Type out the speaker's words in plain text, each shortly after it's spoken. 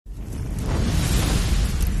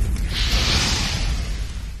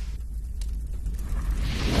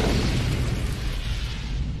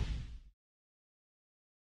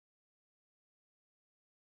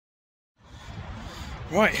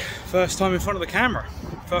Right, first time in front of the camera,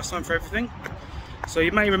 first time for everything. So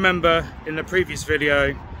you may remember in the previous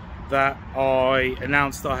video that I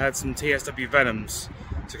announced that I had some TSW Venoms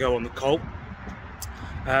to go on the Colt.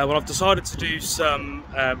 Well, I've decided to do some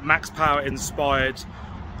max power inspired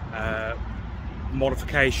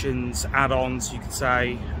modifications, add-ons you could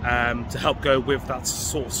say, to help go with that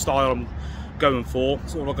sort of style I'm going for.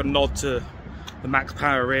 Sort of like a nod to the max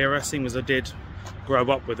power era, seeing as I did grow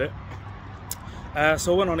up with it.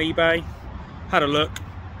 So I went on eBay, had a look.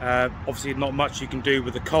 Obviously not much you can do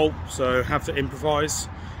with the Colt, so have to improvise.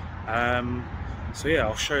 So yeah,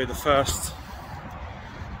 I'll show you the first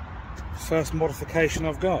modification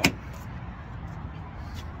I've got.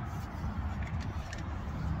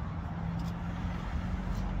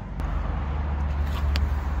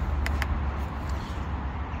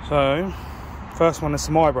 So first one is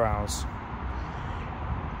some eyebrows,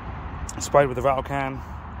 sprayed with a rattle can.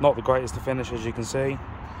 Not the greatest to finish, as you can see.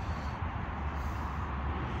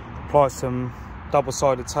 Apply some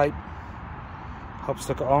double-sided tape, helps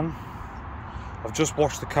stick it on. I've just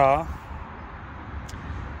washed the car,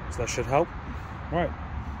 so that should help. Right,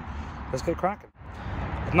 let's get cracking.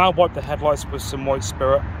 I've now wiped the headlights with some white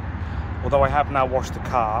spirit. Although I have now washed the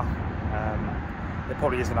car, it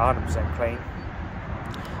probably isn't 100% clean.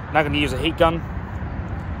 Now going to use a heat gun.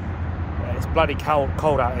 It's bloody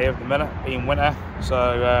cold out here at the minute, being winter,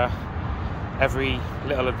 so every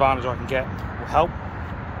little advantage I can get will help.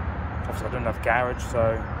 Obviously I don't have a garage,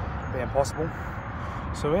 so it'll be impossible.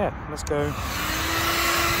 So yeah, let's go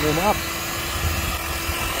warm it up.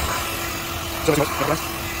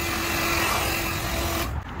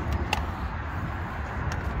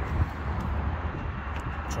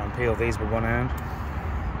 Try and peel these with one hand.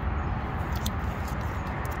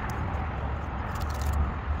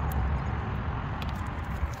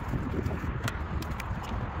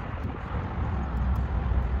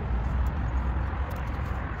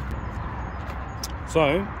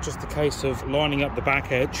 So, just a case of lining up the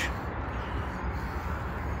back edge.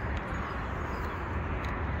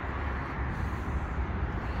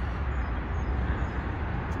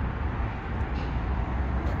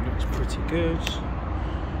 Looks pretty good.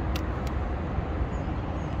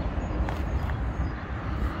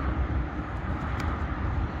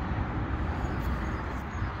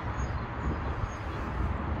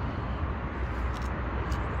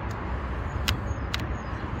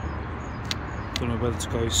 Don't know whether to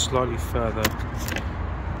go slightly further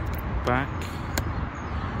back.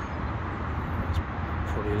 That's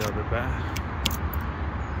probably a little bit better.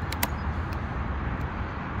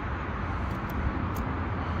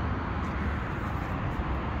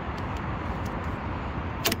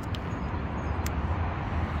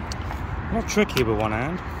 Not tricky with one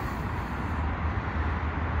hand.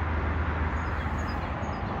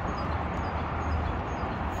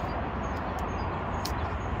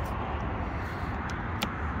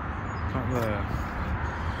 Up there.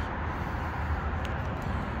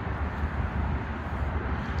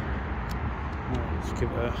 Let's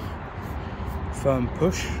give it a firm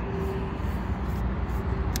push.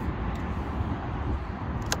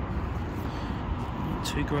 Not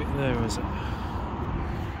too great there, is it?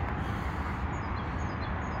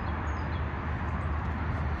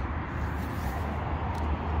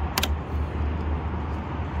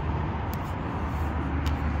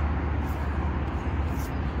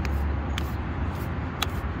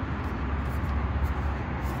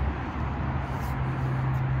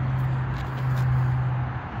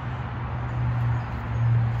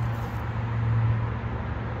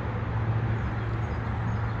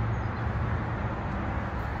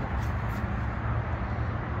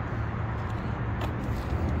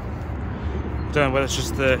 I don't know whether it's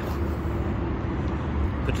just the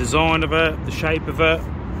design of it, the shape of it,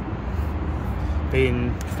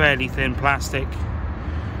 being fairly thin plastic.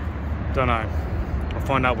 Don't know. I'll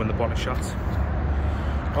find out when the bonnet shuts.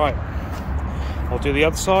 Right, I'll do the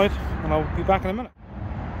other side and I'll be back in a minute.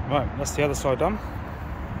 Right, that's the other side done.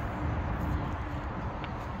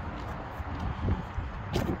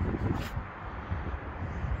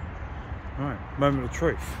 Right, moment of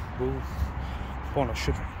truth. Well, bonnet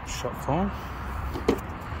should shut fine.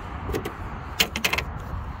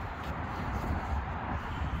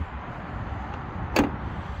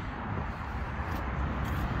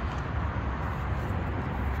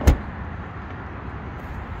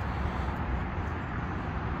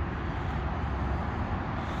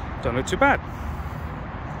 Don't look too bad.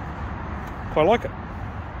 Quite like it.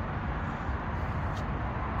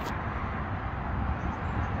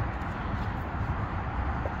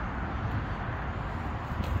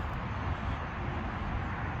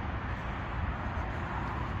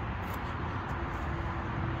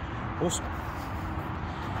 Awesome.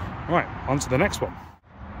 Right, on to the next one.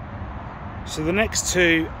 So the next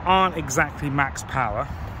two aren't exactly max power,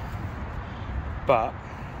 but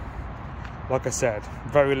like I said,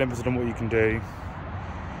 very limited on what you can do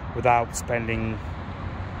without spending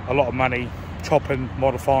a lot of money chopping,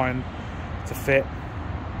 modifying to fit.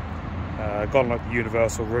 Gone like the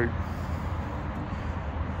universal route,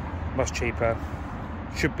 much cheaper,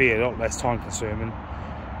 should be a lot less time consuming.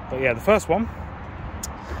 But yeah, the first one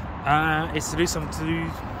is to do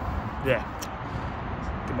something get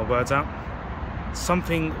my words out,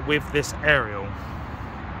 something with this aerial.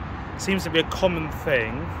 Seems to be a common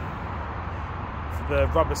thing for the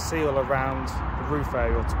rubber seal around the roof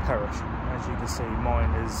area to perish. As you can see,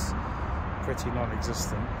 mine is pretty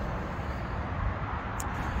non-existent.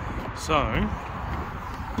 So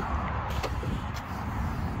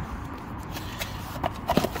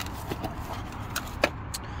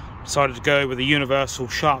decided to go with a universal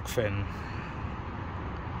shark fin.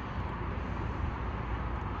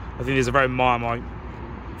 I think these are very Marmite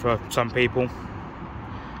for some people,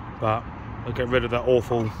 but I'll get rid of that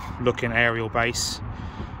awful looking aerial base,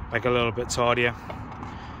 make it a little bit tidier.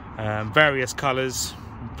 Various colours,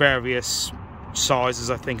 various sizes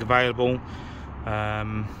I think available.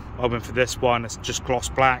 I went for this one, it's just gloss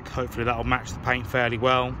black. Hopefully that'll match the paint fairly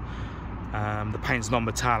well. The paint's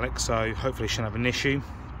non-metallic, so hopefully shouldn't have an issue.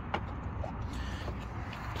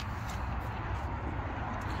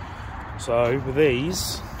 So with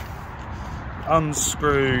these,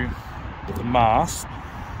 unscrew the mask.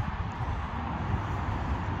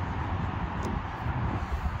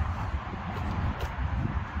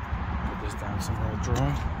 Put this down somewhere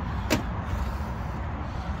dry.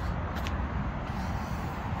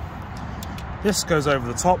 This goes over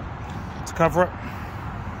the top to cover it.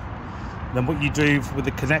 Then what you do with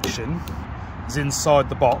the connection is inside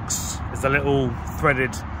the box is a little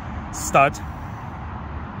threaded stud.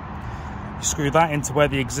 You screw that into where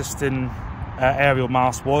the existing aerial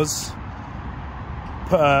mast was.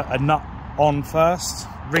 Put a nut on first,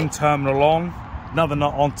 ring terminal on, another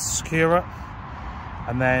nut on to secure it,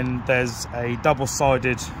 and then there's a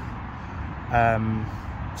double-sided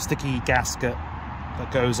sticky gasket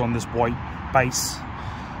that goes on this white base.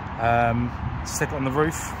 Stick it on the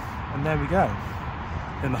roof, and there we go.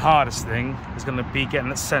 Then the hardest thing is going to be getting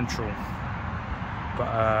it central, but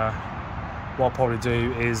what I'll probably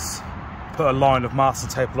do is put a line of masking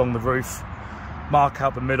tape along the roof, mark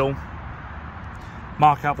out the middle,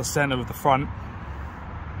 mark out the centre of the front,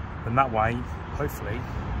 and that way hopefully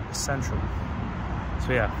it's central.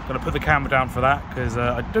 So yeah, I'm going to put the camera down for that because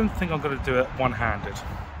I don't think I'm going to do it one-handed.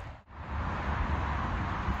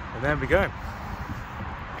 And there we go,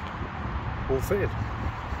 all fitted.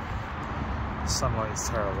 The sunlight is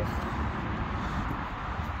terrible.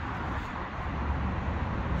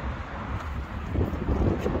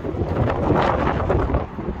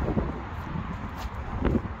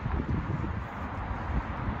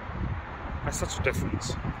 That's such a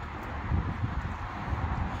difference.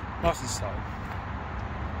 Nice and slow.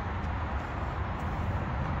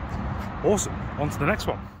 Awesome, on to the next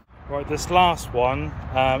one. Right, this last one,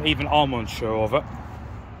 even I'm unsure of it.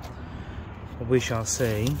 We shall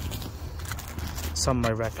see. Some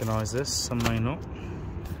may recognise this, some may not.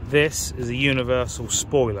 This is a universal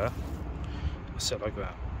spoiler. I'll set it like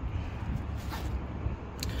that.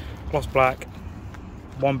 Gloss black,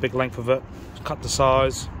 one big length of it, cut to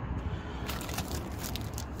size.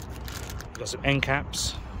 Got some end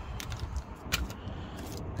caps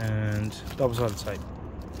and double-sided tape.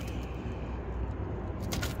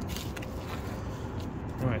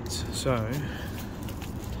 Right, so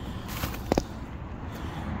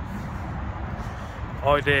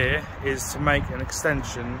idea is to make an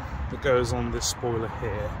extension that goes on this spoiler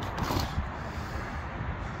here.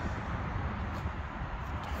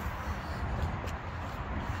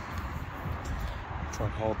 Try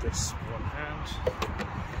and hold this with one hand.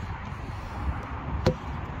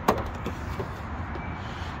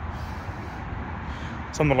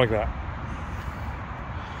 Something like that.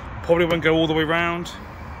 Probably won't go all the way round.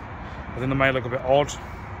 I think it may look a bit odd.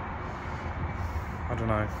 I don't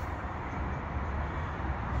know.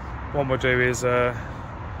 What we'll do is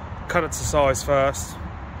cut it to size first,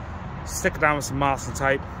 stick it down with some masking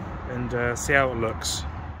tape, and see how it looks.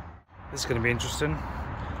 This is going to be interesting.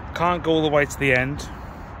 Can't go all the way to the end.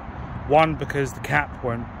 One, because the cap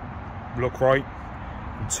won't look right,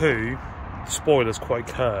 and two, the spoiler's quite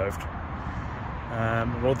curved.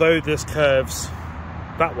 Although this curves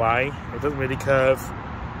that way, it doesn't really curve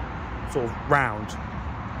sort of round. So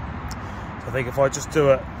I think if I just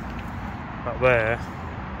do it up there,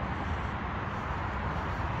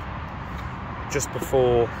 just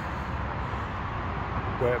before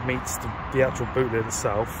where it meets the actual boot lid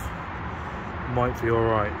itself, might be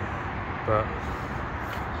alright, but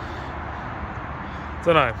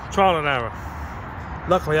don't know, trial and error.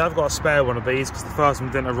 Luckily I've got a spare one of these because the first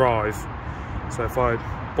one didn't arrive, so if I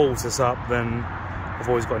balls this up then I've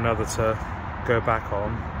always got another to go back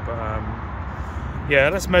on. But yeah,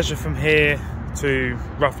 let's measure from here to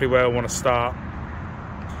roughly where I want to start,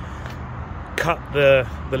 cut the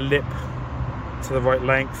lip to the right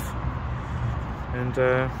length, and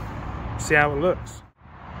see how it looks.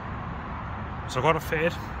 So I got it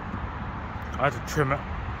fitted. I had to trim it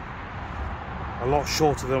a lot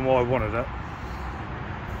shorter than what I wanted it.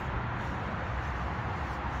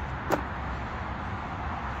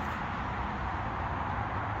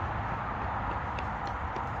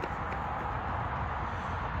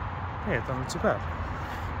 Yeah, it doesn't look too bad.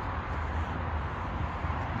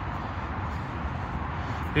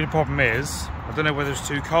 The only problem is, I don't know whether it's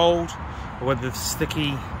too cold or whether the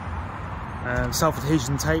sticky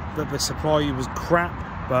self-adhesion tape that they supply you was crap,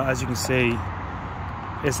 but as you can see,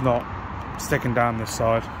 it's not sticking down this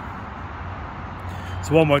side.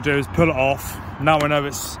 So what I might do is pull it off. Now I know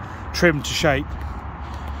it's trimmed to shape,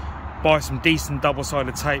 buy some decent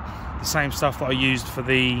double-sided tape, the same stuff that I used for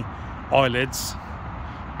the eyelids,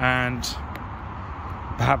 and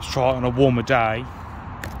perhaps try it on a warmer day.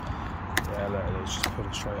 Yeah, look, let's just pull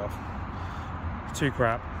it straight off. Too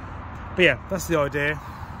crap. But yeah, that's the idea.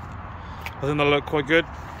 I think they'll look quite good.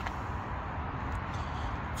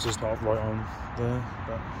 It's just not right on there,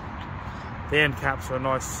 but the end caps are a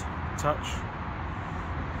nice touch.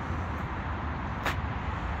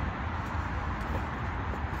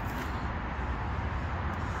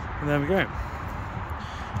 And there we go.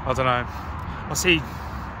 I don't know. I'll see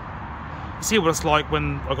what it's like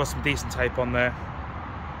when I've got some decent tape on there.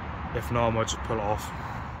 If not, I might just pull it off.